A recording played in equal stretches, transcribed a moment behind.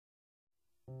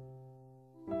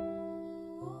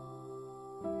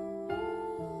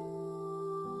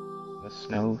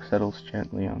snow settles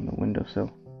gently on the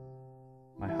windowsill.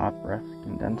 My hot breath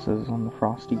condenses on the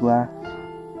frosty glass.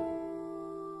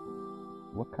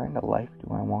 What kind of life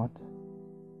do I want?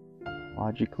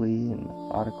 Logically and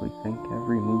methodically think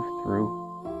every move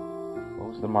through.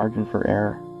 Close the margin for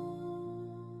error.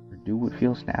 Or do what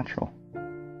feels natural.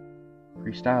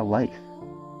 Freestyle life.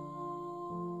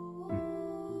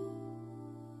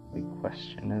 Big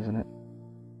question, isn't it?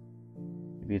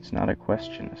 Maybe it's not a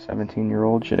question a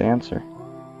 17-year-old should answer.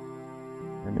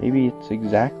 Or maybe it's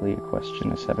exactly a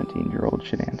question a 17-year-old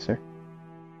should answer.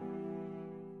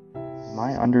 Is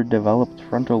my underdeveloped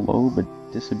frontal lobe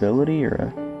a disability or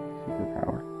a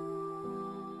superpower?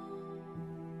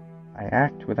 I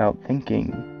act without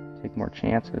thinking, take more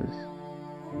chances,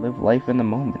 live life in the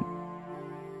moment.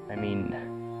 I mean,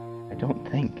 I don't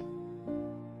think.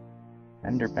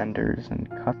 Fender benders and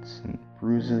cuts and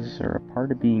bruises are a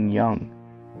part of being young.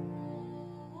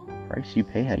 Price you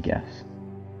pay, I guess.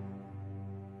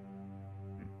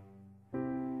 I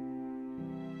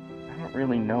don't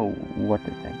really know what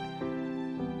to think.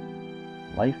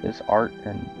 Life is art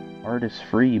and art is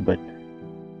free, but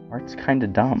art's kinda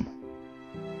dumb.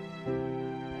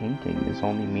 Painting is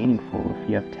only meaningful if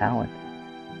you have talent.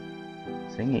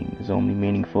 Singing is only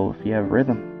meaningful if you have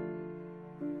rhythm.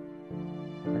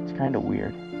 It's kinda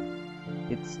weird.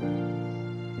 It's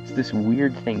this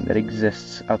weird thing that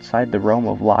exists outside the realm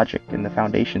of logic and the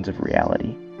foundations of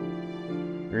reality.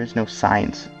 There is no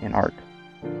science in art.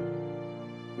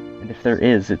 And if there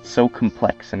is, it's so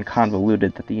complex and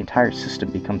convoluted that the entire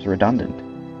system becomes redundant.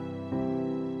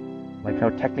 Like how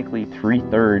technically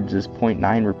 3/3 is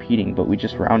 0.9 repeating, but we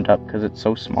just round up because it's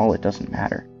so small it doesn't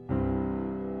matter.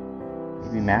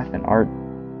 Maybe math and art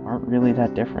aren't really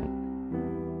that different.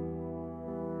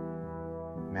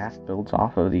 Math builds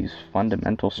off of these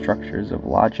fundamental structures of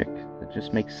logic that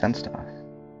just make sense to us.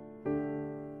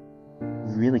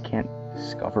 We really can't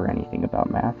discover anything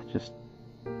about math, just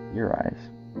theorize.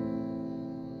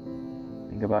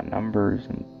 Think about numbers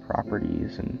and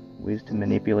properties and ways to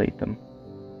manipulate them,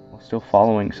 while still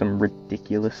following some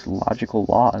ridiculous logical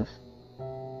laws.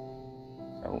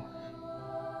 So,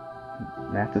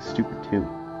 math is stupid too.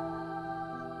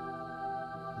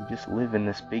 We just live in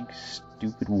this big,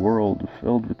 stupid world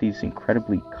filled with these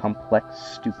incredibly complex,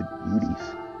 stupid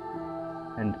beauties.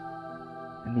 And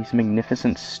these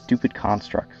magnificent, stupid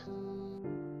constructs.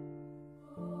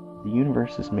 The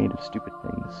universe is made of stupid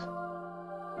things.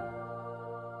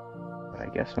 But I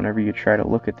guess whenever you try to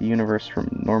look at the universe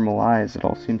from normal eyes, it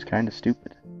all seems kinda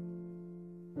stupid.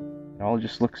 It all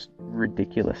just looks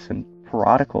ridiculous and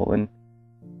parodical and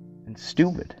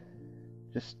stupid.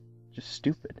 Just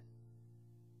stupid.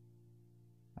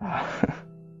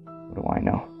 What do I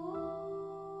know?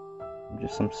 I'm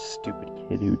just some stupid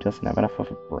kid who doesn't have enough of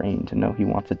a brain to know he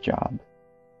wants a job.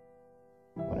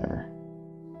 Whatever.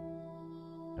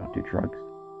 Don't do drugs.